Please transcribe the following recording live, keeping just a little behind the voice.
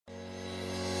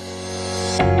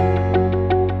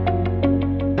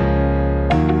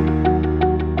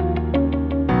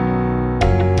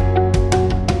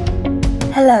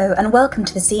Hello and welcome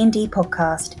to the C&D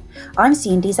podcast. I'm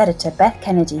C&D's editor Beth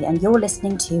Kennedy and you're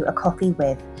listening to A Coffee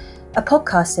With, a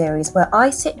podcast series where I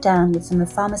sit down with some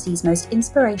of pharmacy's most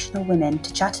inspirational women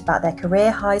to chat about their career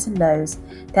highs and lows,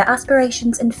 their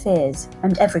aspirations and fears,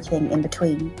 and everything in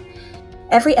between.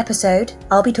 Every episode,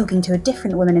 I'll be talking to a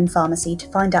different woman in pharmacy to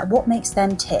find out what makes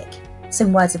them tick,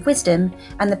 some words of wisdom,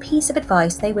 and the piece of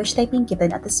advice they wish they'd been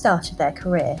given at the start of their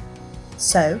career.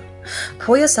 So,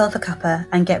 pour yourself a cuppa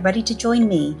and get ready to join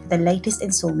me for the latest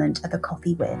instalment of A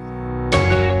Coffee With.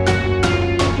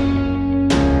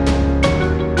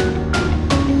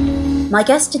 My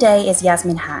guest today is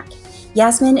Yasmin Haque.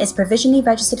 Yasmin is a provisionally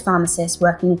registered pharmacist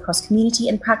working across community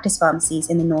and practice pharmacies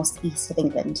in the north east of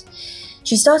England.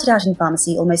 She started out in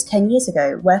pharmacy almost 10 years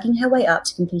ago, working her way up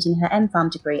to completing her MPharm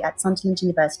degree at Sunderland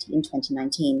University in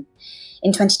 2019.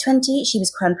 In 2020, she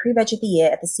was crowned Pre-Reg of the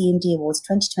Year at the C&D Awards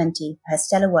 2020 for her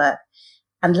stellar work,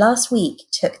 and last week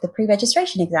took the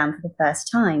pre-registration exam for the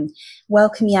first time.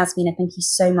 Welcome, Yasmin, and thank you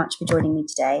so much for joining me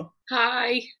today.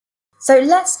 Hi. So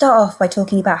let's start off by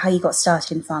talking about how you got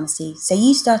started in pharmacy. So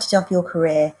you started off your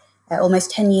career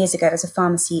almost 10 years ago as a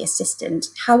pharmacy assistant.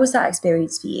 How was that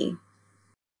experience for you?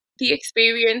 The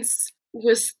experience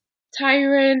was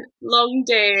tiring, long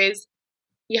days.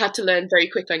 You had to learn very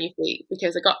quick on your feet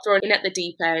because I got thrown in at the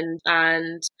deep end,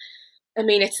 and I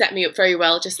mean, it set me up very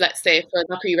well, just let's say, for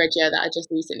my pre-reg year that I just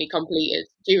recently completed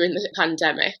during the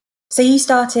pandemic. So you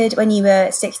started when you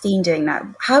were 16 doing that.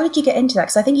 How did you get into that?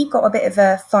 Because I think you've got a bit of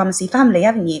a pharmacy family,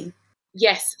 haven't you?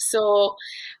 Yes, so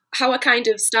how I kind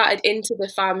of started into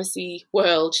the pharmacy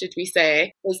world, should we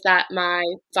say, was that my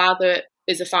father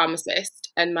is a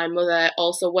pharmacist and my mother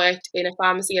also worked in a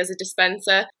pharmacy as a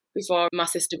dispenser before my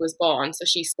sister was born. So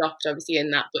she stopped obviously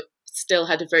in that, but still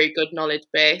had a very good knowledge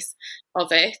base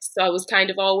of it. So I was kind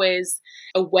of always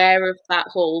aware of that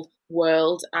whole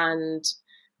world, and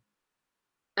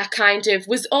I kind of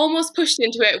was almost pushed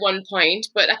into it at one point,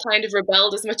 but I kind of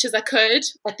rebelled as much as I could.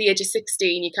 At the age of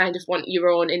 16, you kind of want your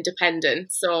own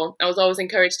independence. So I was always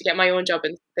encouraged to get my own job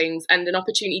and things, and an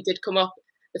opportunity did come up,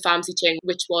 the pharmacy chain,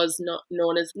 which was not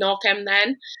known as Norchem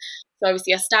then. So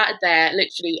obviously I started there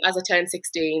literally as I turned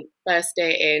 16, first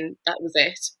day in, that was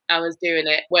it. I was doing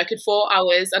it, working 4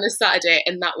 hours on a Saturday,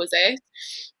 and that was it.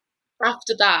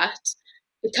 After that,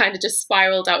 it kind of just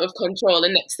spiraled out of control,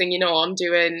 and next thing you know, I'm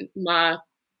doing my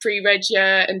pre-reg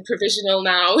year and provisional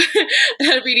now.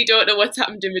 And I really don't know what's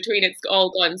happened in between. It's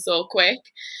all gone so quick.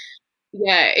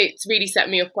 Yeah, it's really set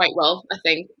me up quite well, I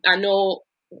think. I know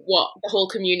what the whole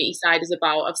community side is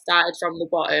about. I've started from the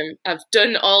bottom. I've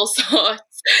done all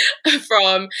sorts,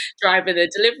 from driving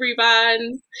the delivery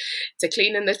vans to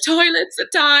cleaning the toilets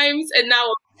at times, and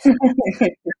now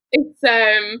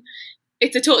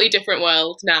it's a totally different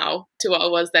world now to what I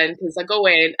was then, because I go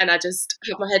in and I just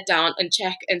have my head down and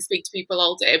check and speak to people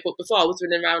all day. But before I was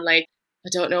running around like, I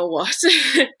don't know what.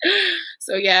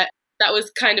 So yeah, that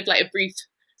was kind of like a brief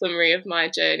summary of my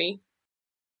journey.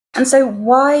 And so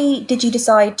why did you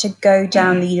decide to go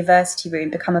down the university route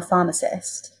and become a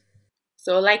pharmacist?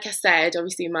 So like I said,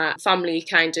 obviously my family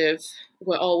kind of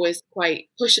were always quite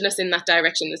pushing us in that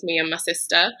direction, as me and my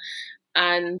sister.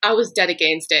 And I was dead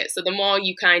against it. So the more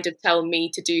you kind of tell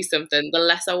me to do something, the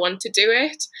less I want to do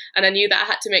it. And I knew that I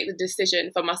had to make the decision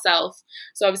for myself.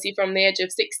 So obviously from the age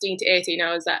of 16 to 18,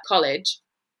 I was at college.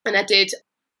 And I did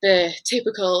the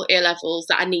typical A-levels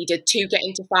that I needed to get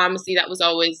into pharmacy. That was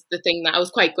always the thing that I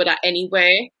was quite good at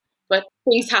anyway. But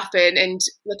things happen and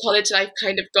the college life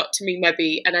kind of got to me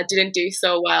maybe, and I didn't do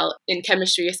so well in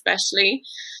chemistry especially.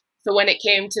 So when it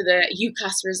came to the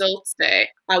UCAS results day,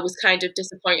 I was kind of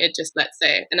disappointed, just let's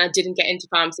say, and I didn't get into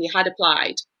pharmacy. I had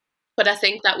applied, but I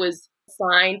think that was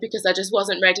fine because I just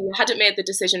wasn't ready. I hadn't made the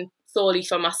decision solely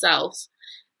for myself,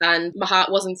 and my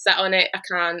heart wasn't set on it. I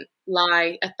can't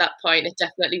lie, at that point, it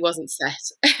definitely wasn't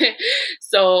set.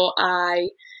 So I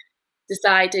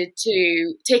decided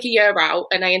to take a year out,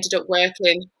 and I ended up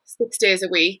working 6 days a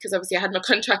week because obviously I had my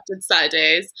contracted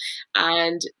Saturdays,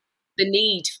 and the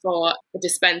need for a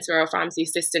dispenser or a pharmacy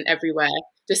assistant everywhere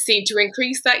just seemed to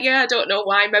increase that year. I don't know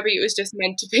why, maybe it was just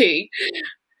meant to be.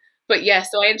 But yeah,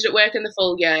 so I ended up working the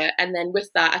full year, and then with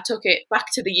that I took it back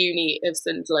to the uni of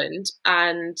Sunderland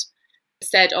and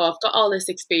said, I've got all this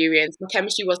experience, my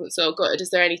chemistry wasn't so good,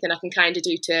 is there anything I can kind of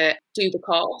do to do the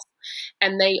course?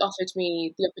 And they offered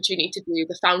me the opportunity to do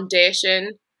the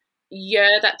foundation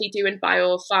year that they do in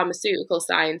biopharmaceutical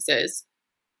sciences,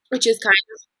 which is kind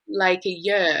of like a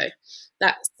year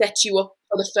that sets you up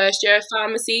for the first year of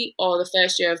pharmacy or the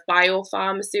first year of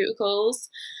biopharmaceuticals.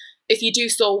 If you do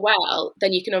so well,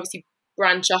 then you can obviously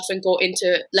branch off and go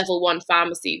into level 1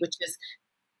 pharmacy, which is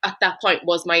at that point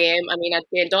was my aim. I mean, I'd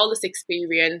gained all this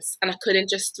experience and I couldn't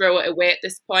just throw it away at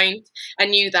this point. I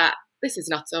knew that this is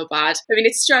not so bad. I mean,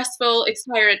 it's stressful, it's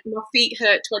tiring, my feet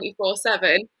hurt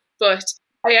 24/7, but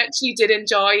I actually did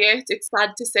enjoy it. It's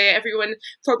sad to say, everyone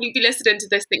probably be listening to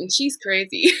this thinking she's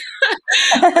crazy.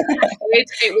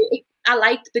 I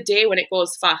like the day when it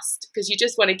goes fast because you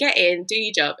just want to get in, do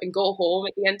your job, and go home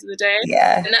at the end of the day.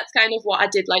 Yeah. And that's kind of what I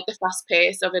did, like the fast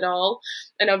pace of it all.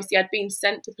 And obviously, I'd been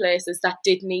sent to places that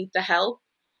did need the help.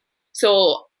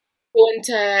 So going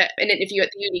to an interview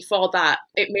at the uni for that,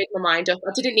 it made my mind up.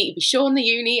 I didn't need to be shown the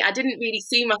uni. I didn't really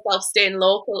see myself staying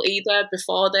local either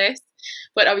before this.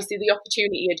 But obviously, the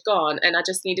opportunity had gone, and I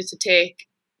just needed to take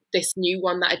this new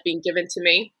one that had been given to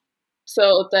me.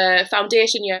 So the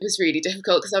foundation year was really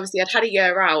difficult because obviously I'd had a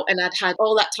year out and I'd had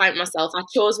all that time myself. I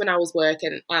chose when I was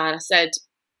working and I said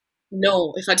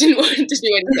no if I didn't want to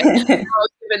do anything. I was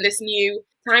given this new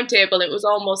timetable. It was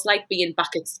almost like being back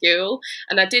at school.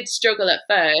 And I did struggle at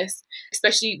first,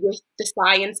 especially with the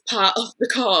science part of the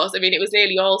course. I mean, it was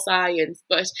nearly all science,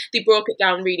 but they broke it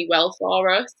down really well for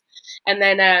us. And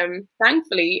then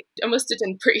thankfully, I must have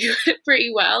done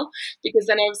pretty well because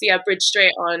then obviously I bridged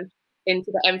straight on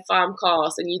into the M-Pharm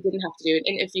course and you didn't have to do an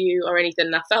interview or anything.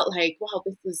 And I felt like, wow,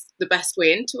 this is the best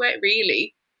way into it,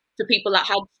 really. For people that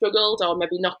had struggled or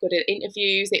maybe not good at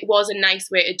interviews, it was a nice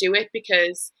way to do it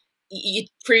because you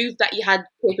proved that you had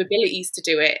capabilities to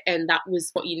do it and that was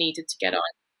what you needed to get on.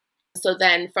 So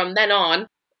then from then on,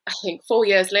 I think 4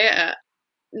 years later,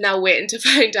 now waiting to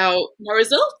find out my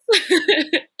results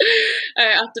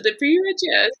after the pre-reg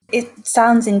years. It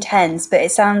sounds intense, but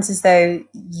it sounds as though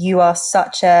you are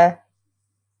such a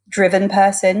driven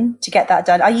person to get that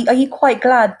done. Are you quite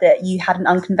glad that you had an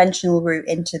unconventional route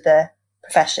into the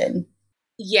profession?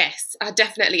 Yes, I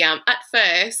definitely am. At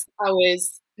first, I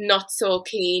was not so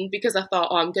keen because I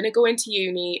thought, I'm going to go into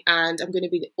uni and I'm going to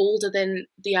be older than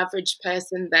the average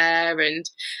person there and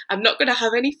I'm not going to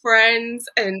have any friends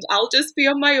and I'll just be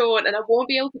on my own and I won't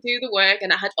be able to do the work.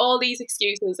 And I had all these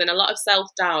excuses and a lot of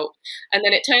self-doubt. And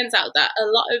then it turns out that a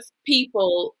lot of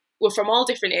people were from all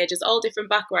different ages, all different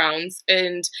backgrounds,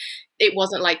 and it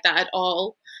wasn't like that at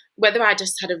all. Whether I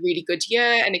just had a really good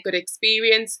year and a good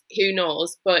experience, who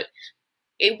knows? But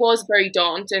it was very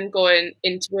daunting going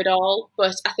into it all,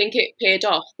 but I think it paid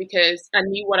off because I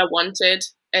knew what I wanted.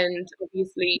 And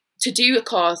obviously, to do a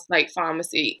course like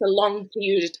pharmacy, it's a long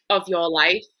period of your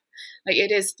life. Like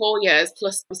it is 4 years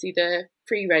plus obviously the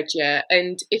pre-reg year.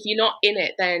 And if you're not in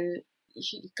it, then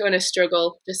you're going to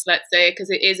struggle, just let's say, because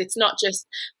it's not just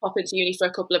pop into uni for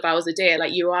a couple of hours a day.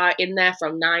 Like you are in there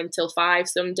from 9 till 5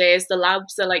 some days. The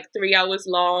labs are like 3 hours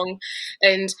long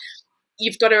and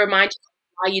you've got to remind yourself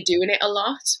why you're doing it a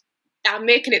lot. I'm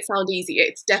making it sound easy.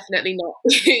 It's definitely not.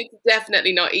 It's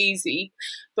definitely not easy,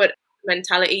 but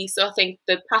mentality. So I think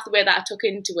the pathway that I took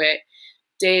into it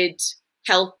did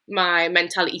help my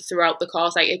mentality throughout the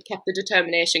course. Like it kept the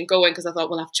determination going because I thought,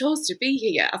 well, I've chose to be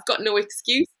here. I've got no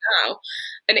excuse now.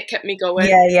 And it kept me going.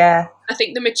 Yeah. I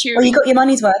think the maturity... Well, you got your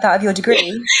money's worth out of your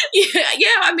degree.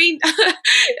 yeah, I mean, I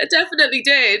definitely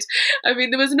did. I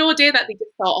mean, there was no day that they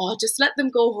just thought, just let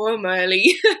them go home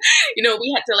early.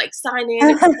 We had to like sign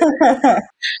in.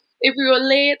 If we were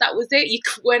late, that was it. You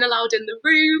weren't allowed in the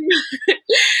room.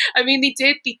 I mean, they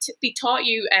taught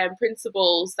you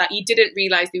principles that you didn't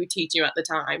realise they were teaching you at the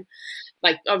time.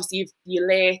 Like, obviously, if you're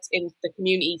late in the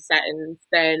community settings,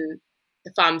 then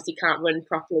the pharmacy can't run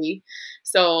properly.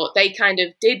 So they kind of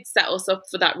did set us up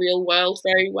for that real world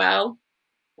very well.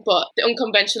 But the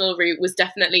unconventional route was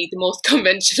definitely the most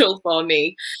conventional for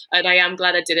me. And I am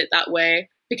glad I did it that way.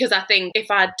 Because I think if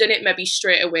I'd done it maybe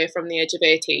straight away from the age of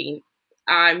 18,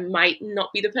 I might not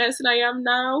be the person I am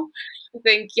now. I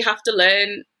think you have to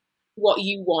learn what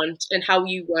you want and how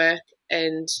you work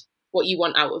and what you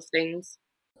want out of things.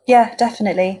 Yeah,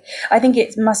 definitely. I think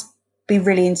it must be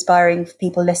really inspiring for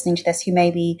people listening to this who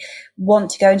maybe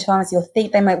want to go into pharmacy or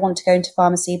think they might want to go into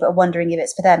pharmacy but are wondering if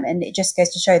it's for them. And it just goes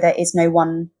to show there is no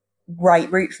one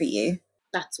right route for you.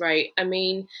 That's right. I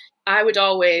mean, I would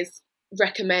always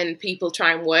recommend people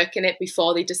try and work in it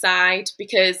before they decide,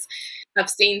 because I've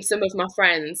seen some of my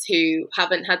friends who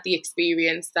haven't had the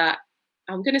experience that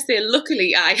I'm going to say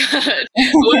luckily I had.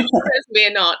 Others may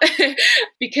not.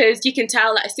 Because you can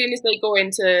tell that as soon as they go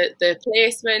into the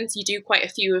placements, you do quite a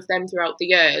few of them throughout the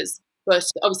years. But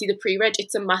obviously the pre-reg,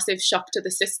 it's a massive shock to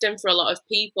the system for a lot of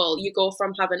people. You go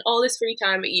from having all this free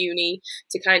time at uni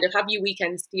to kind of have your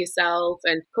weekends to yourself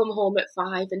and come home at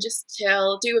 5 and just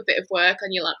chill, do a bit of work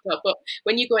on your laptop. But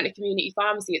when you go into community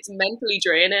pharmacy, it's mentally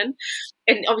draining.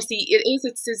 And obviously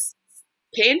it's just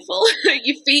painful.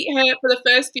 Your feet hurt for the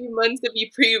first few months of your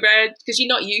pre-reg because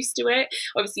you're not used to it.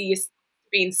 Obviously, you're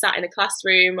being sat in a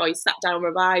classroom or you sat down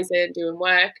revising, doing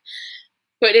work.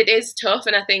 But it is tough,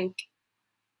 and I think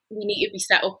we need to be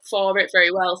set up for it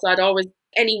very well. So I'd always,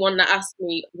 anyone that asked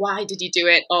me, why did you do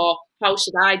it, or how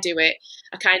should I do it,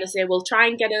 I kind of say, well, try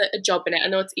and get a job in it. I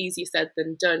know it's easier said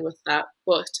than done with that,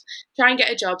 but try and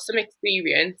get a job, some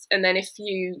experience, and then if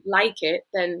you like it,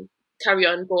 then carry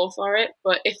on, go for it.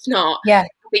 But if not, yeah,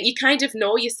 I think you kind of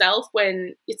know yourself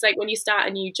when it's like when you start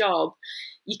a new job,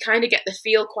 you kind of get the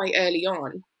feel quite early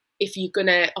on if you're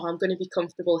gonna, oh, I'm gonna be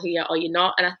comfortable here, or you're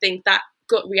not. And I think that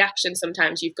gut reaction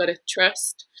sometimes you've got to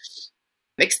trust,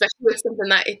 especially with something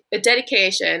that a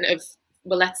dedication of,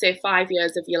 well, let's say 5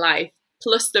 years of your life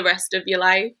plus the rest of your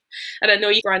life. And I know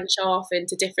you branch off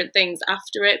into different things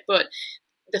after it, but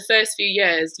the first few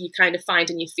years you kind of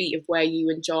finding your feet of where you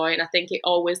enjoy. And I think it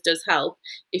always does help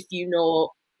if you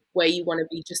know where you want to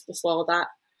be just before that.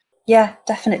 Yeah,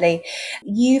 definitely.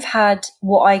 You've had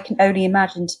what I can only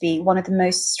imagine to be one of the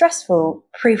most stressful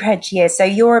pre-reg years. So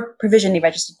you're a provisionally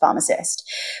registered pharmacist.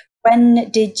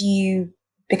 When did you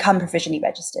become provisionally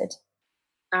registered?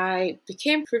 I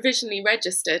became provisionally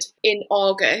registered in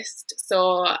August.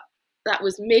 So that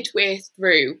was midway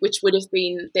through, which would have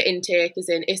been the intake, as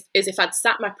if I'd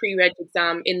sat my pre-reg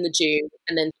exam in the June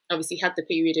and then obviously had the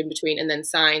period in between and then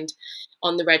signed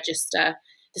on the register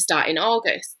to start in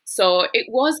August. So it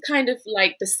was kind of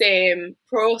like the same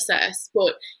process,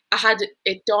 but I had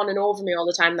it dawning over me all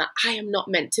the time that I am not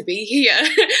meant to be here.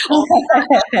 Or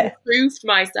I proved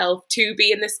myself to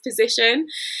be in this position.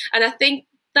 And I think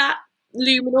that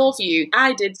looming over you,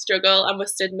 I did struggle, I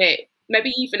must admit.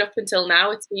 Maybe even up until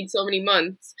now, it's been so many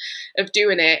months of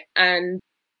doing it, and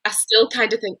I still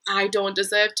kind of think I don't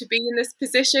deserve to be in this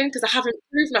position because I haven't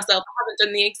proved myself, I haven't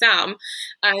done the exam,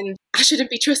 and I shouldn't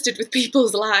be trusted with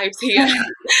people's lives here.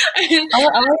 I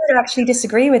would actually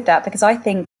disagree with that, because I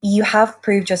think you have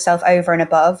proved yourself over and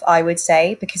above, I would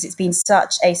say, because it's been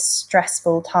such a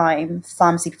stressful time for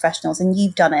pharmacy professionals, and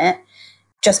you've done it,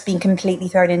 just been completely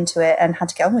thrown into it and had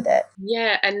to get on with it.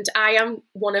 Yeah, and I am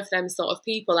one of them sort of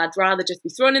people. I'd rather just be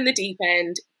thrown in the deep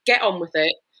end, get on with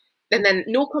it, and then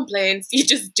no complaints, you're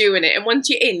just doing it. And once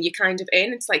you're in, you're kind of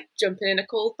in. It's like jumping in a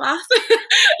cold bath.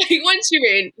 Like once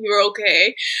you're in, you're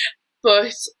okay.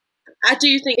 But I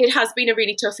do think it has been a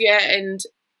really tough year, and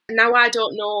now I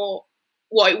don't know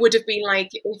what it would have been like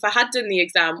if I had done the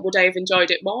exam. Would I have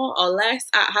enjoyed it more or less?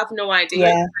 I have no idea.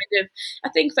 Yeah. I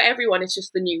think for everyone, it's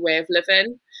just the new way of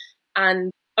living.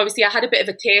 And obviously I had a bit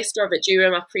of a taster of it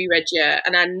during my pre-reg year,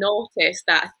 and I noticed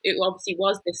that it obviously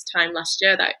was this time last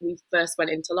year that we first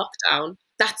went into lockdown.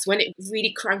 That's when it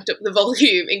really cranked up the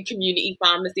volume in community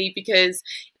pharmacy, because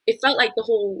it felt like the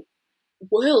whole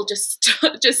world just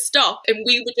stopped and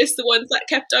we were just the ones that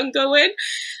kept on going.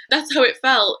 That's how it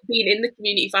felt being in the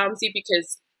community pharmacy,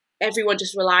 because everyone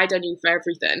just relied on you for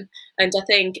everything. And I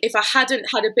think if I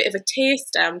hadn't had a bit of a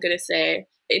taster, I'm going to say,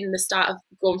 in the start of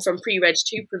going from pre-reg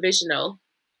to provisional,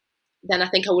 then I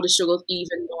think I would have struggled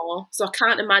even more. So I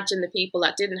can't imagine the people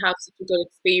that didn't have such a good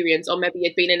experience, or maybe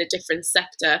had been in a different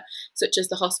sector, such as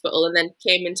the hospital, and then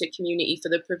came into community for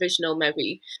the provisional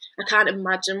maybe. I can't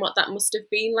imagine what that must have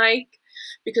been like,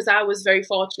 because I was very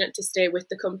fortunate to stay with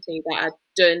the company that I'd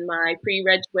done my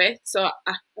pre-reg with. So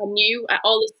I knew I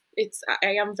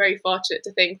am very fortunate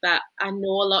to think that I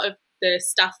know a lot of the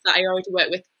staff that I already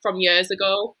worked with from years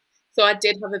ago. So I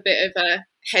did have a bit of a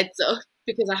heads up,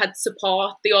 because I had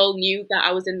support. They all knew that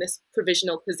I was in this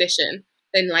provisional position.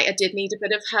 Then I did need a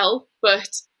bit of help, but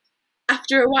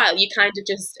after a while you kind of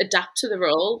just adapt to the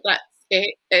role. That's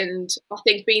it. And I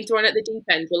think being thrown at the deep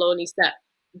end will only set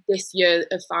this year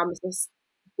of pharmacists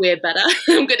way better.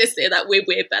 I'm going to say that way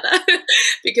better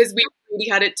because we really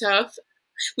had it tough.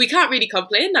 We can't really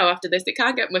complain now after this. It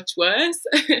can't get much worse.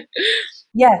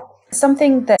 Yeah,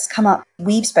 something that's come up,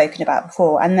 we've spoken about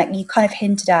before, and that you kind of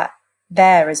hinted at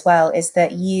there as well, is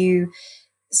that you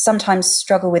sometimes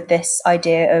struggle with this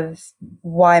idea of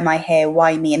why am I here,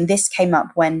 why me? And this came up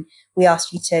when we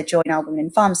asked you to join our Women in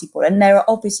Pharmacy board. And there are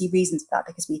obviously reasons for that,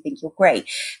 because we think you're great.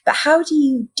 But how do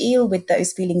you deal with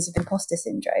those feelings of imposter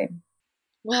syndrome?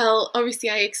 Well, obviously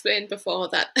I explained before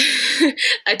that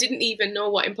I didn't even know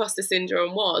what imposter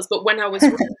syndrome was. But when I was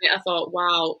reading it, I thought,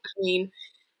 wow, I mean,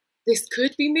 this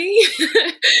could be me.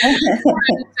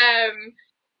 And,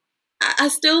 I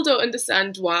still don't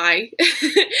understand why.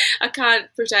 I can't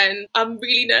pretend. I'm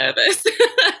really nervous.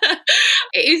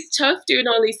 It is tough doing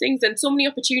all these things, and so many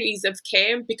opportunities have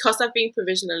came because I've been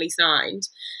provisionally signed.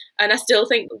 And I still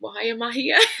think, why am I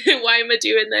here? Why am I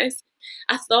doing this?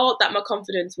 I thought that my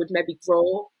confidence would maybe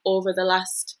grow over the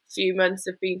last few months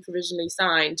of being provisionally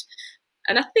signed.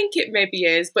 And I think it maybe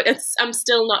is, but I'm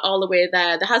still not all the way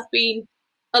there. There has been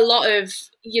a lot of,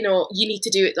 you need to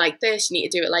do it like this, you need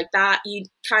to do it like that. You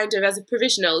kind of, as a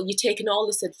provisional, you're taking all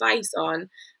this advice on,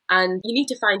 and you need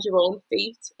to find your own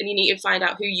feet, and you need to find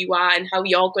out who you are and how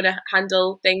you're going to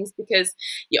handle things, because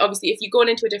obviously if you're going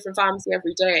into a different pharmacy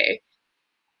every day,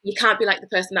 you can't be like the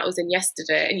person that was in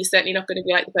yesterday, and you're certainly not going to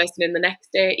be like the person in the next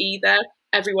day either.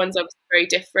 Everyone's obviously very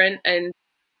different, and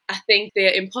I think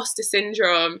the imposter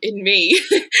syndrome in me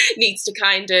needs to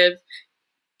kind of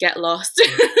get lost.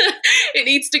 It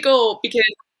needs to go, because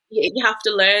you have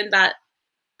to learn that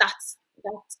that's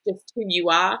just who you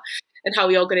are and how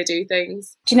you're going to do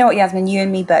things. Do you know what, Yasmin? You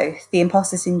and me both. The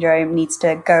imposter syndrome needs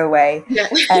to go away. Yeah.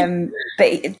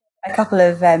 But a couple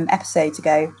of episodes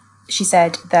ago, she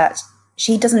said that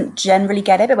she doesn't generally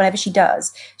get it, but whenever she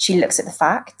does, she looks at the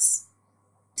facts.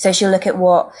 So she'll look at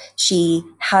what she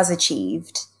has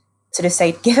achieved, sort of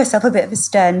say, give herself a bit of a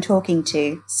stern talking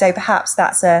to. So perhaps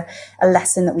that's a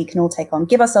lesson that we can all take on.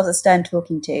 Give ourselves a stern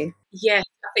talking to. Yes,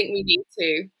 I think we need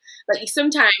to. Like,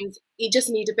 sometimes you just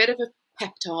need a bit of a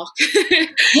pep talk.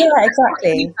 Yeah,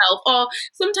 exactly. Or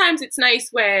sometimes it's nice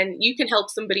when you can help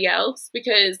somebody else,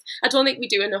 because I don't think we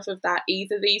do enough of that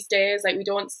either these days. Like, we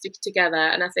don't stick together.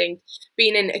 And I think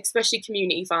being in especially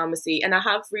community pharmacy, and I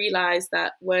have realised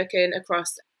that working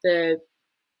across the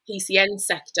PCN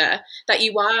sector, that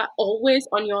you are always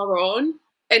on your own,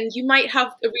 and you might have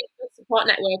a really good support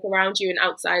network around you and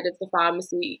outside of the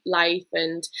pharmacy life.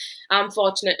 And I'm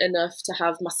fortunate enough to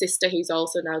have my sister, who's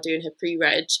also now doing her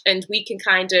pre-reg, and we can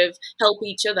kind of help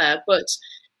each other. But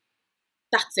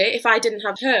that's it. If I didn't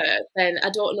have her, then I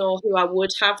don't know who I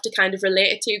would have to kind of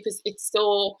relate it to, because it's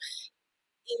so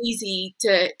easy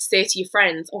to say to your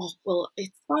friends, oh, well,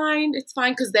 it's fine,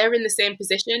 because they're in the same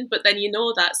position. But then you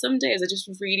know that some days are just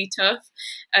really tough.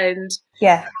 And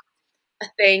yeah, I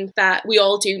think that we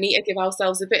all do need to give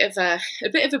ourselves a bit of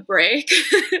a break.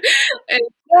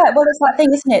 Yeah, well, it's that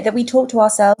thing, isn't it, that we talk to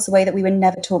ourselves the way that we would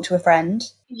never talk to a friend.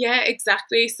 Yeah,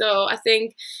 exactly. So I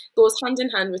think it goes hand in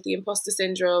hand with the imposter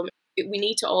syndrome. We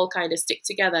need to all kind of stick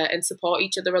together and support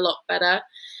each other a lot better.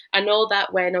 I know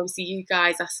that when obviously you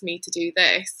guys asked me to do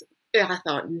this, I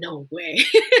thought, no way.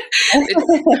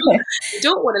 You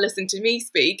don't want to listen to me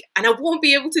speak, and I won't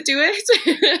be able to do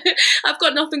it. I've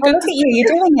got nothing good look at you,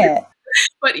 you're doing it.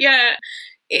 But yeah,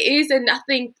 it is. And I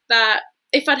think that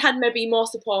if I'd had maybe more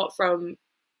support from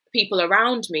people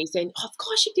around me saying, oh, of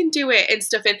course you can do it and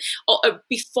stuff, and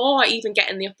before even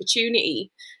getting the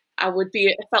opportunity, I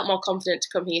felt more confident to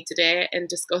come here today and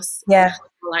discuss my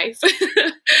life. So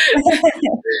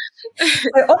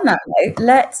on that note,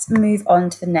 let's move on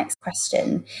to the next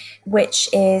question, which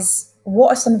is,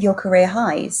 what are some of your career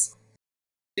highs?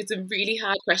 It's a really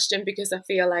hard question, because I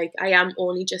feel like I am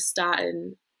only just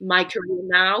starting my career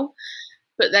now.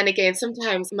 But then again,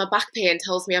 sometimes my back pain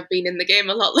tells me I've been in the game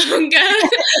a lot longer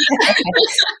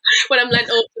when I'm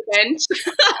leant over the bench.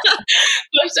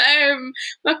 But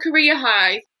my career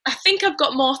high, I think I've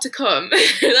got more to come.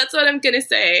 That's what I'm going to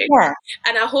say. Yeah.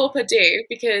 And I hope I do,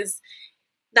 because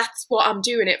that's what I'm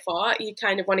doing it for. You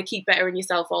kind of want to keep bettering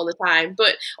yourself all the time.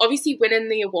 But obviously winning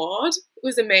the award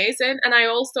was amazing. And I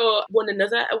also won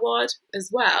another award as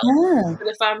well for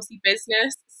the pharmacy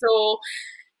business. So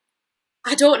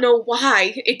I don't know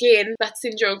why, again, that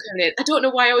syndrome coming in. I don't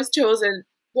know why I was chosen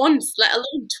once, let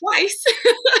alone twice.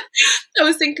 I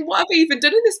was thinking, what have I even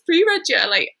done in this pre-reg year?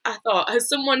 Like, I thought, has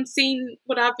someone seen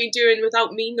what I've been doing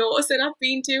without me noticing I've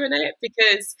been doing it?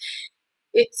 Because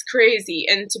it's crazy.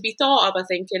 And to be thought of, I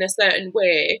think, in a certain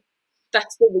way,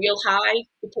 that's the real high,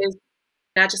 because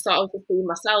I just thought I was just being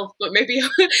myself. But maybe I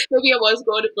was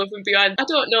going above and beyond. I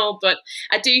don't know, but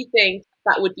I do think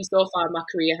that would be so far my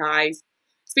career highs.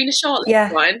 It's been a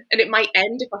short-lived one, and it might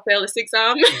end if I fail this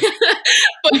exam.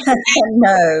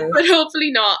 But hopefully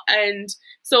not. And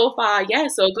so far, yeah,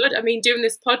 so good. I mean, doing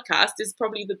this podcast is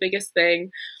probably the biggest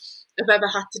thing I've ever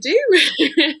had to do.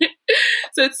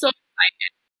 So it's so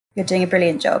exciting. You're doing a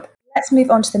brilliant job. Let's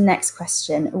move on to the next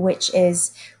question, which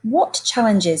is, what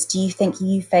challenges do you think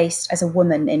you faced as a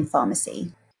woman in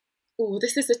pharmacy? Oh,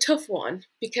 this is a tough one,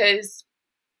 because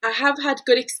I have had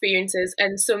good experiences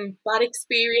and some bad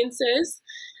experiences.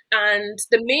 And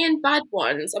the main bad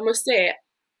ones, I must say,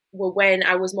 were when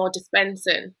I was more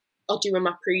dispensing or doing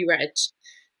my pre-reg.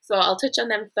 So I'll touch on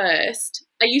them first.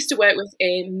 I used to work with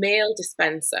a male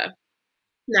dispenser.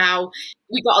 Now,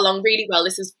 we got along really well.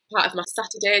 This is part of my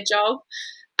Saturday job.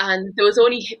 And there was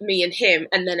only me and him,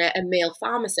 and then a male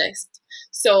pharmacist.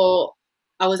 So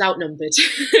I was outnumbered.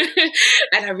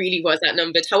 And I really was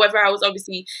outnumbered. However, I was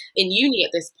obviously in uni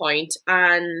at this point,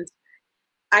 and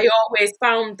I always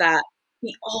found that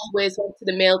we always went to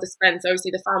the male dispenser. Obviously,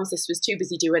 the pharmacist was too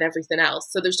busy doing everything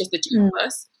else. So there was just the two of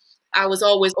us. I was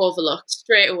always overlooked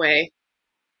straight away,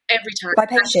 every time. By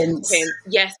patients?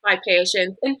 Yes, by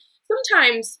patients. And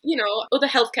sometimes, other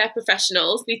healthcare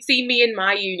professionals, they'd see me in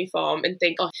my uniform and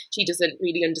think, oh, she doesn't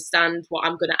really understand what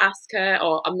I'm going to ask her,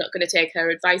 or I'm not going to take her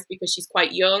advice because she's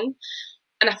quite young.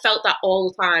 And I felt that all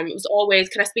the time. It was always,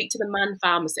 can I speak to the man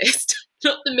pharmacist?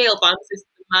 Not the male pharmacist,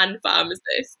 the man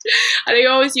pharmacist. And I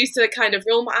always used to kind of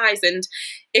roll my eyes. And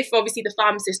if obviously the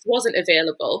pharmacist wasn't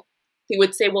available, he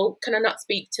would say, well, can I not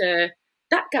speak to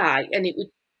that guy? And he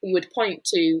would point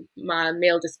to my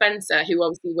male dispenser, who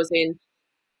obviously was in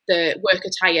the work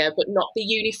attire, but not the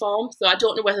uniform. So I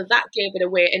don't know whether that gave it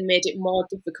away and made it more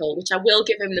difficult, which I will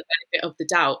give him the benefit of the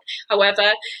doubt.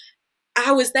 However,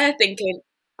 I was there thinking,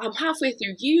 I'm halfway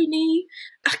through uni,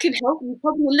 I can help you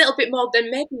probably a little bit more than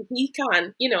maybe he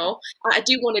can, I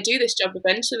do want to do this job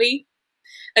eventually.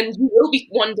 And you will be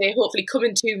one day hopefully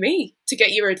coming to me to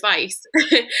get your advice.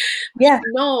 Yeah.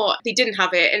 No, they didn't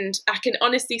have it. And I can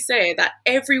honestly say that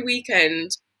every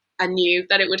weekend I knew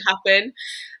that it would happen.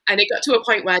 And it got to a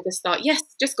point where I just thought, yes,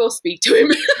 just go speak to him.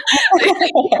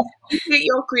 Get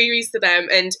your queries to them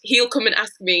and he'll come and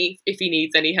ask me if he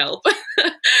needs any help.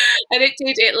 And it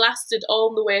did. It lasted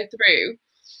all the way through.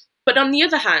 But on the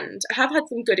other hand, I have had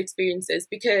some good experiences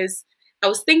because I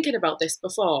was thinking about this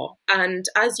before. And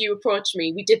as you approached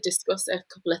me, we did discuss a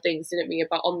couple of things, didn't we,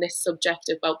 about on this subject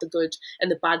about the good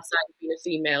and the bad side of being a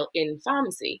female in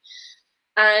pharmacy.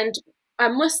 And I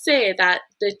must say that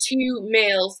the two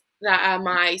males that are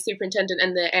my superintendent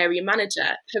and the area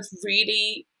manager have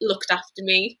really looked after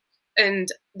me and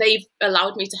they've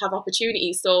allowed me to have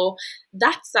opportunities. So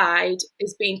that side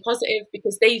is being positive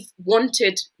because they've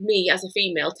wanted me as a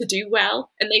female to do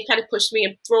well and they've kind of pushed me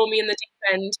and thrown me in the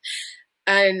deep end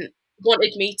and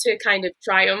wanted me to kind of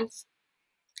triumph.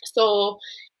 So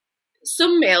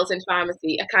some males in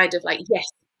pharmacy are kind of like, yes,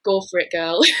 go for it,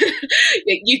 girl.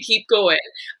 You keep going.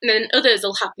 And then others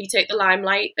will happily take the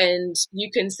limelight and you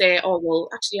can say, oh, well,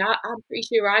 actually, I'm pretty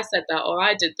sure I said that or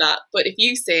I did that. But if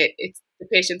you say it, the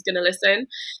patient's going to listen.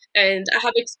 And I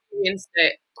have experienced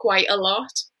it quite a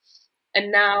lot.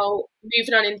 And now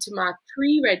moving on into my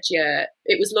pre-reg year,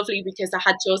 it was lovely because I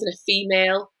had chosen a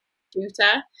female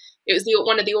tutor. It was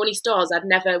one of the only stores I'd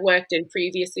never worked in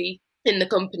previously in the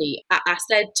company. I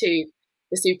said to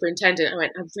the superintendent, I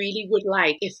went, I really would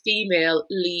like a female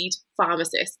lead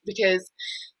pharmacist because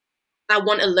I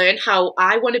want to learn how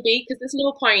I want to be, because there's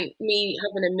no point me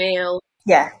having a male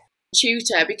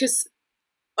tutor because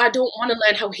I don't want to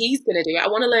learn how he's going to do it. I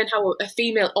want to learn how a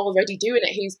female already doing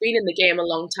it who's been in the game a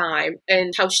long time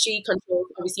and how she controls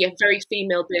obviously a very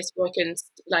female-based working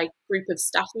group of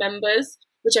staff members,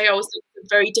 which I always think is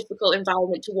a very difficult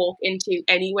environment to walk into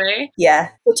anyway.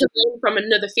 Yeah. But to learn from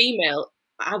another female,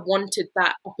 I wanted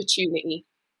that opportunity.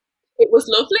 It was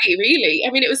lovely, really.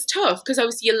 I mean, it was tough because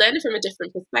obviously you're learning from a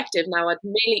different perspective. Now, I'd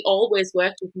mainly always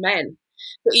worked with men.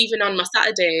 But even on my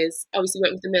Saturdays, obviously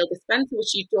working with the male dispenser,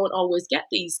 which you don't always get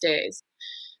these days.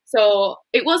 So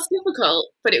it was difficult,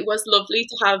 but it was lovely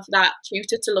to have that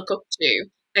tutor to look up to.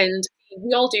 And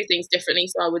we all do things differently,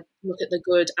 so I would look at the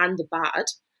good and the bad.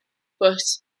 But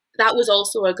that was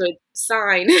also a good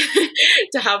sign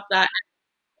to have that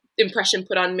impression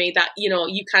put on me that,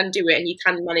 you can do it and you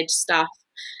can manage staff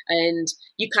and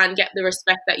you can get the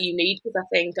respect that you need. Because I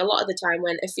think a lot of the time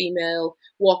when a female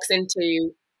walks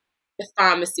into a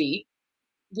pharmacy,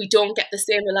 we don't get the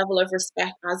same level of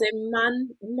respect as a man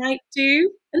might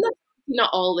do. And that's not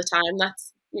all the time.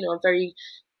 That's, a very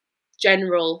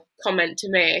general comment to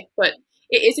make. But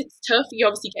it's tough. You're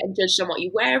obviously getting judged on what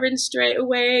you're wearing straight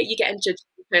away. You're getting judged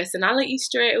on your personality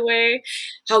straight away,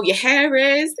 how your hair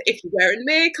is, if you're wearing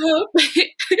makeup,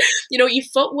 your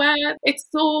footwear. It's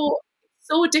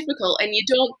so difficult. And you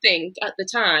don't think at the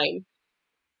time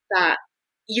that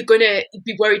you're going to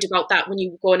be worried about that when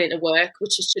you're going into work,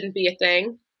 which shouldn't be a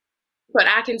thing. But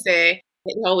I can say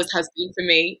it always has been for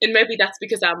me. And maybe that's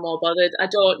because I'm more bothered. I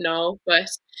don't know. But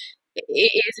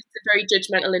it's a very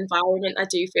judgmental environment, I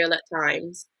do feel at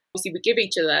times. Obviously, we give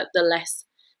each other the less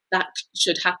that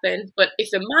should happen. But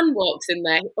if a man walks in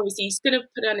there, obviously he's going to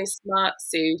put on his smart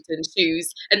suit and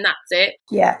shoes and that's it.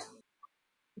 Yeah.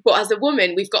 But as a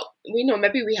woman,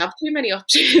 maybe we have too many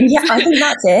options. Yeah, I think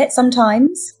that's it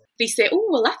sometimes. They say, oh,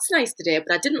 well, that's nice today,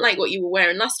 but I didn't like what you were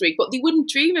wearing last week. But they wouldn't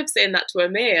dream of saying that to a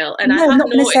male. And no, I I'm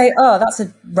not going to say, oh, that's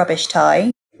a rubbish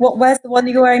tie. Where's the one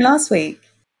you were wearing last week?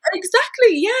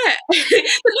 Exactly, yeah. They're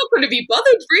not going to be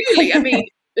bothered, really. I mean,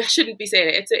 I shouldn't be saying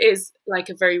it. It is like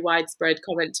a very widespread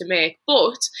comment to make,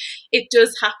 but it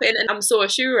does happen, and I'm so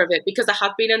sure of it because I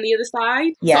have been on the other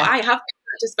side. Yeah. So I have been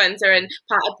a dispenser and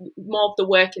part of more of the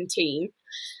working team,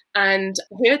 And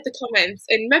I heard the comments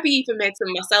and maybe even made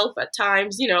some myself at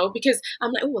times, because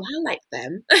I'm like, oh, well, I like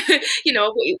them.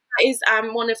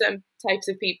 I'm one of them types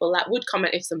of people that would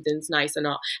comment if something's nice or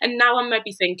not. And now I might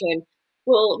be thinking,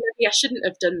 well, maybe I shouldn't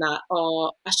have done that,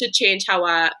 or I should change how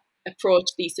I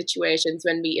approach these situations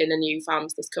when meeting a new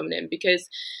pharmacist coming in, because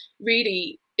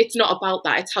really it's not about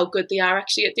that, it's how good they are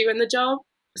actually at doing the job.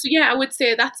 So yeah, I would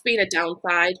say that's been a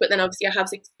downside, but then obviously I have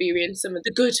experienced some of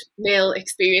the good male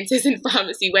experiences in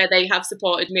pharmacy where they have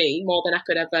supported me more than I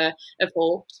could ever have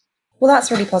hoped. Well,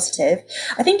 that's really positive.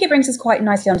 I think it brings us quite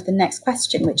nicely on to the next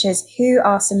question, which is, who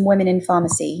are some women in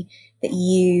pharmacy that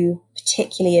you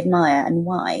particularly admire and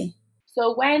why?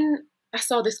 So when I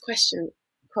saw this question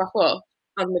crop up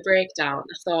on the breakdown,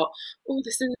 I thought, oh,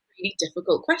 this is a really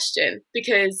difficult question,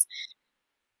 because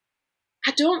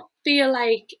I don't feel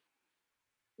like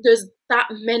there's that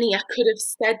many I could have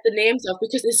said the names of,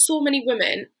 because there's so many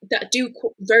women that do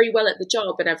very well at the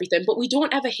job and everything, but we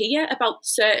don't ever hear about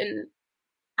certain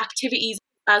activities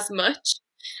as much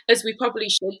as we probably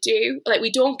should do. Like,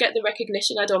 we don't get the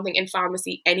recognition, I don't think, in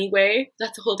pharmacy anyway.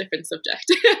 That's a whole different subject.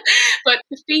 But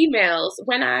the females,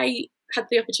 when I had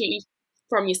the opportunity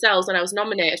from yourselves when I was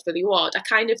nominated for the award, I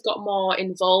kind of got more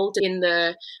involved in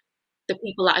the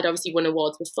people that had obviously won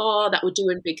awards before that were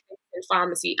doing big things in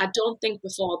pharmacy. I don't think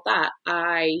before that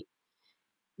I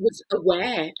was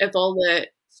aware of all the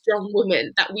strong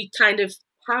women that we kind of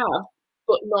have,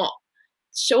 but not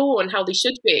shown how they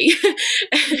should be.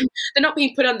 They're not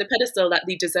being put on the pedestal that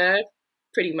they deserve,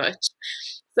 pretty much.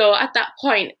 So at that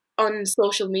point on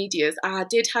social medias, I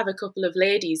did have a couple of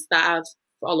ladies that I've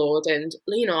followed, and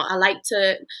I like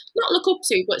to not look up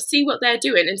to, but see what they're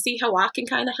doing and see how I can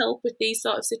kind of help with these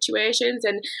sort of situations.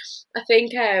 And I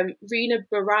think Rena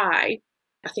Barai,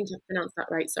 I think I pronounced that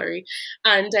right, sorry,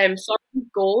 and Thorin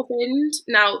Govind.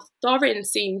 Now, Thorin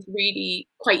seems really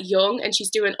quite young and she's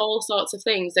doing all sorts of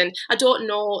things, and I don't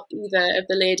know either of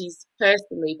the ladies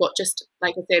personally, but just,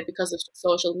 like I said, because of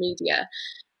social media.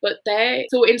 But they're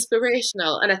so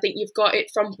inspirational, and I think you've got it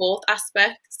from both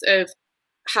aspects of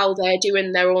how they're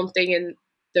doing their own thing in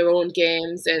their own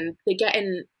games, and they're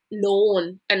getting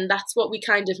known, and that's what we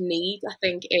kind of need, I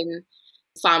think, in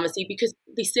pharmacy, because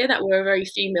they say that we're a very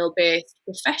female-based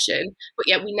profession, but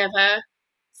yet we never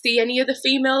see any of the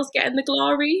females getting the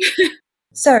glory.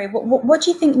 Sorry, what do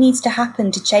you think needs to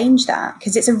happen to change that?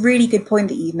 Because it's a really good point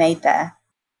that you've made there.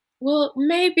 Well,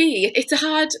 maybe it's a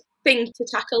hard thing to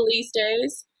tackle these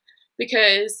days,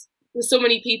 because there's so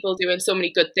many people doing so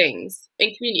many good things.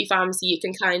 In community pharmacy, you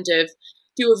can kind of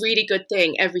do a really good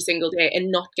thing every single day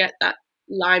and not get that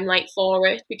limelight for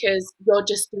it, because you're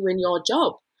just doing your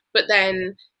job. But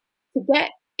then to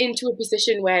get into a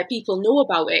position where people know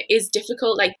about it is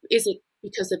difficult. Like, is it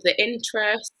because of the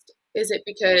interest? Is it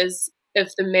because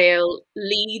of the male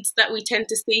leads that we tend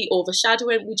to see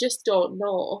overshadowing? We just don't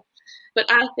know. But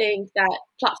I think that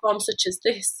platforms such as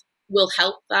this will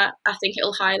help that. I think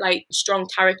it'll highlight strong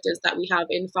characters that we have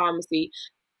in pharmacy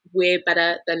way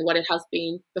better than what it has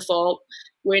been before.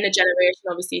 We're in a generation,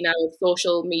 obviously, now of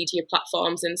social media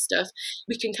platforms and stuff.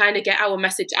 We can kind of get our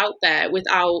message out there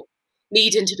without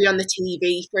needing to be on the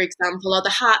TV, for example, or the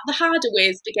harder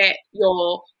ways to get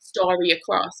your story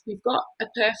across. We've got a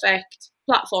perfect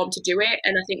platform to do it,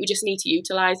 and I think we just need to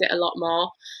utilise it a lot more.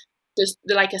 Just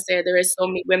like I say, there is so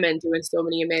many women doing so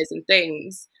many amazing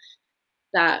things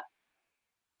that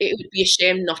it would be a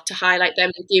shame not to highlight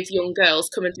them and give young girls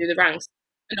coming through the ranks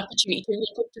an opportunity to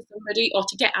look up to somebody or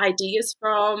to get ideas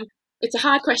from. It's a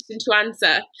hard question to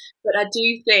answer, but I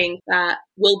do think that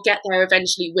we'll get there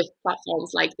eventually with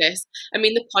platforms like this. I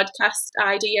mean, the podcast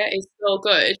idea is so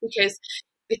good because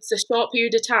it's a short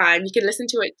period of time. You can listen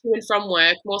to it to and from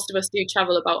work. Most of us do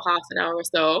travel about half an hour or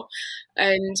so.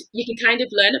 And you can kind of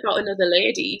learn about another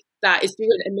lady that is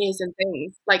doing amazing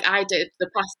things. Like I did the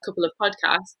past couple of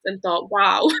podcasts and thought,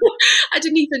 wow, I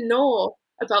didn't even know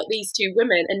about these two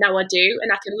women, and now I do,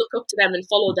 and I can look up to them and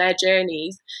follow their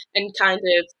journeys and kind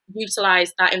of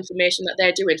utilize that information that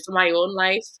they're doing for my own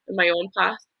life and my own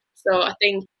path. So I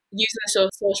think using a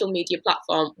social media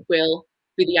platform will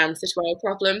be the answer to our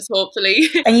problems, hopefully.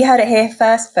 And you heard it here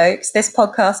first, folks. This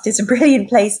podcast is a brilliant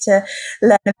place to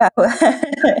learn about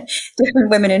different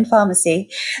women in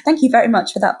pharmacy. Thank you very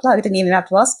much for that plug. I didn't even have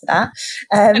to ask for that.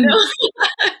 I know.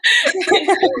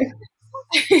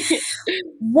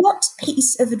 What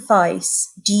piece of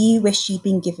advice do you wish you'd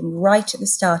been given right at the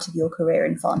start of your career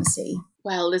in pharmacy?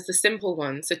 Well, there's the simple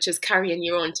ones, such as carrying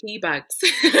your own tea bags,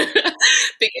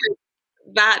 because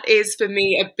that is for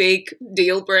me a big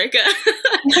deal breaker.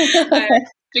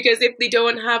 because if they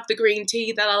don't have the green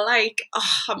tea that I like,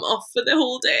 I'm off for the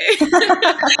whole day.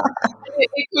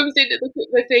 It comes into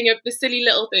the thing of the silly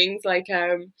little things like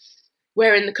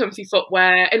wearing the comfy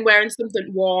footwear and wearing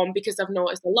something warm, because I've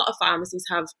noticed a lot of pharmacies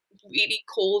have really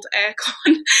cold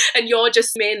aircon and you're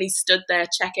just mainly stood there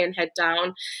checking head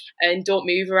down and don't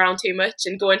move around too much,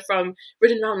 and going from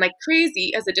running around like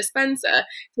crazy as a dispenser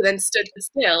to then stood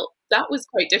still, that was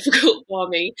quite difficult for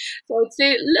me. So I'd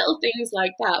say little things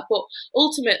like that, but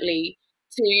ultimately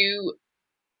to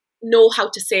know how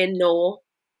to say no,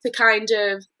 to kind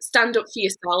of stand up for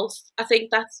yourself. I think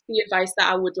that's the advice that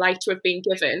I would like to have been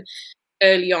given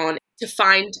early on, to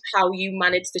find how you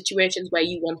manage situations where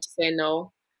you want to say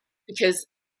no, because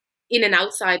in and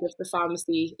outside of the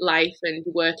pharmacy life and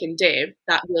working day,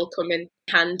 that will come in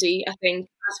handy. I think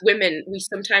as women, we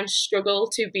sometimes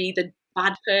struggle to be the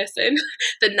bad person,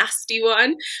 the nasty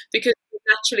one, because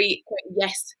we're naturally quite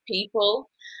yes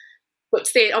people. But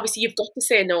obviously you've got to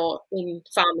say no in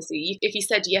pharmacy. If you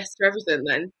said yes to everything,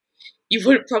 then you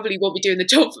probably won't be doing the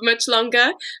job for much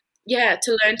longer. Yeah,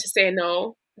 to learn to say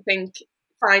no. I think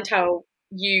find how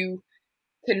you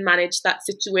can manage that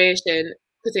situation,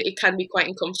 because it can be quite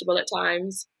uncomfortable at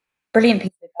times. Brilliant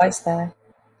piece of advice there.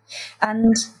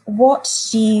 And what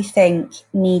do you think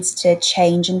needs to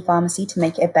change in pharmacy to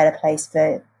make it a better place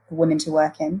for women to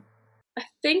work in? I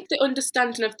think the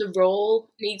understanding of the role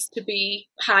needs to be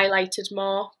highlighted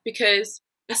more, because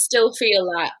I still feel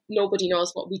that nobody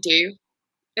knows what we do.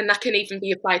 And that can even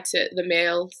be applied to the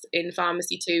males in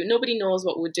pharmacy too. Nobody knows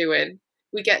what we're doing.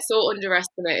 We get so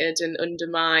underestimated and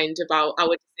undermined about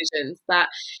our decisions that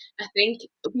I think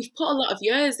we've put a lot of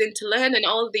years into learning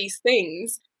all of these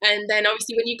things. And then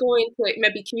obviously when you go into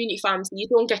maybe community pharmacy, you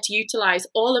don't get to utilise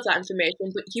all of that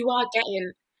information, but you are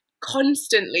getting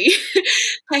constantly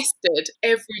tested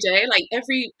every day. Like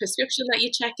every prescription that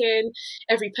you check in,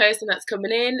 every person that's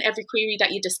coming in, every query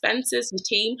that your dispensers, your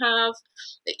team have,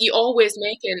 you're always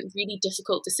making really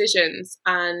difficult decisions.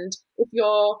 And if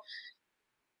you're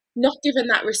not given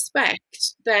that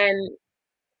respect, then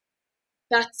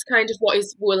that's kind of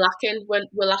we're lacking, when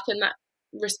we're lacking that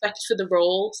respect for the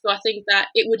role. So I think that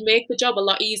it would make the job a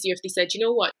lot easier if they said, you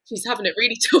know what, she's having it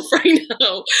really tough right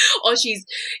now, or she's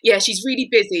really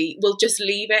busy, we'll just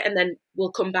leave it and then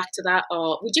we'll come back to that,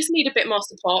 or we just need a bit more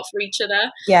support for each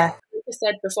other. Yeah, like I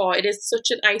said before, it is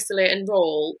such an isolating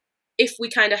role. If we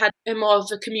kind of had a more of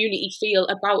a community feel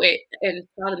about it, and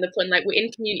rather than the pun, like we're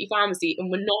in community pharmacy and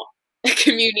we're not a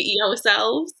community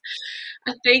ourselves,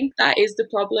 I think that is the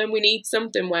problem. We need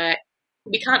something where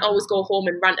we can't always go home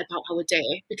and rant about our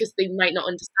day, because they might not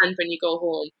understand when you go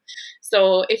home.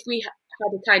 So if we had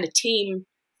a kind of team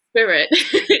spirit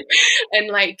and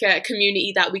like a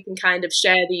community that we can kind of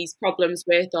share these problems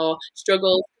with or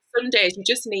struggles, some days you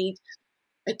just need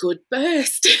a good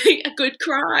burst, a good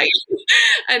cry.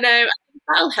 And I think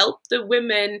that'll help the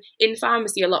women in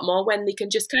pharmacy a lot more, when they can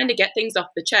just kind of get things off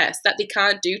the chest that they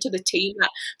can't do to the team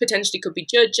that potentially could be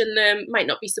judging them, might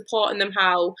not be supporting them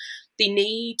how they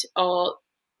need, or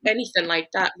anything like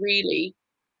that, really.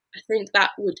 I think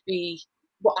that would be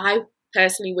what I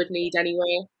personally would need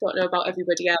anyway. Don't know about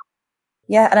everybody else.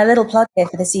 Yeah, and a little plug here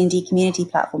for the C&D community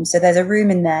platform. So there's a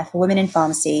room in there for women in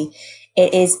pharmacy.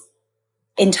 It is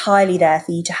entirely there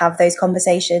for you to have those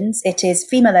conversations. It is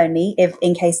female only, if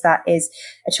in case that is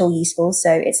at all useful.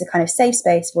 So it's a kind of safe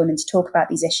space for women to talk about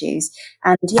these issues.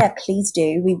 And yeah, please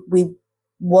do. We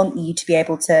want you to be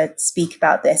able to speak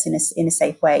about this in a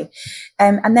safe way.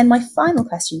 And then my final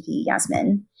question for you,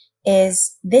 Yasmin,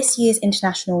 is this year's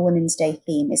International Women's Day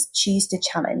theme is Choose to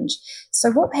Challenge.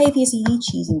 So what behaviours are you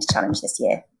choosing to challenge this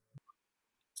year?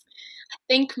 I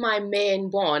think my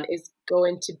main one is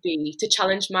going to be to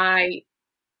challenge my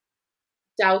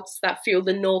doubts that fuel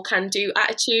the no can do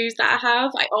attitudes that I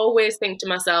have. I always think to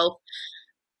myself,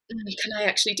 can I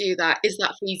actually do that? Is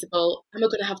that feasible? Am I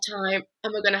going to have time?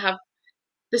 Am I going to have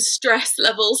the stress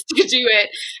levels to do it?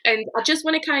 And I just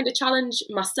want to kind of challenge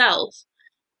myself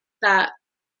that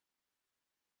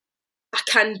I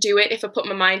can do it if I put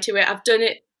my mind to it. I've done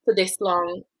it for this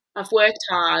long. I've worked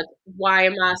hard. Why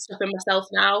am I stopping myself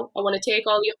now? I want to take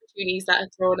all the opportunities that are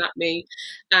thrown at me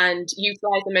and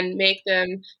utilize them and make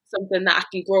them something that I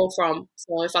can grow from.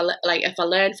 So if I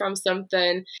learn from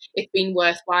something, it's been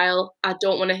worthwhile. I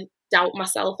don't want to doubt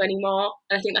myself anymore.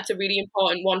 And I think that's a really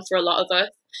important one for a lot of us.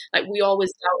 Like we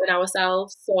always doubt in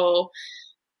ourselves. So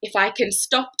if I can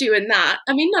stop doing that,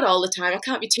 I mean, not all the time, I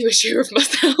can't be too sure of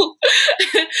myself,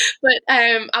 but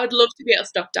I would love to be able to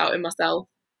stop doubting myself.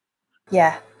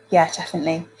 Yeah. Yeah,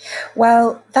 definitely.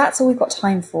 Well, that's all we've got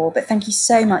time for, but thank you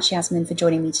so much, Yasmin, for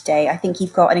joining me today. I think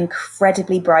you've got an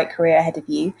incredibly bright career ahead of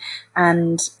you.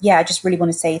 And yeah, I just really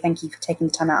want to say thank you for taking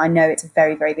the time out. I know it's a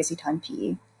very, very busy time for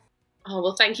you. Oh,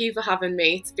 well, thank you for having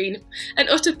me. It's been an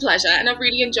utter pleasure and I've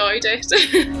really enjoyed it.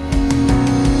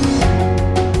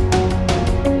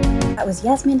 That was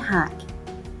Yasmin Hack,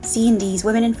 C&D's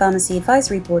Women in Pharmacy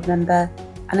Advisory Board member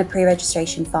and a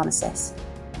pre-registration pharmacist.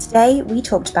 Today, we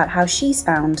talked about how she's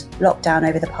found lockdown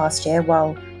over the past year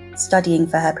while studying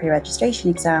for her pre-registration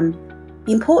exam,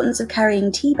 the importance of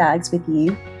carrying tea bags with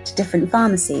you to different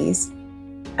pharmacies,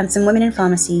 and some women in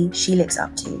pharmacy she looks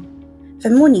up to. For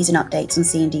more news and updates on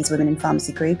C&D's Women in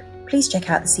Pharmacy group, please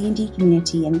check out the C&D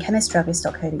community and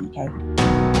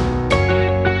chemistdruggist.co.uk.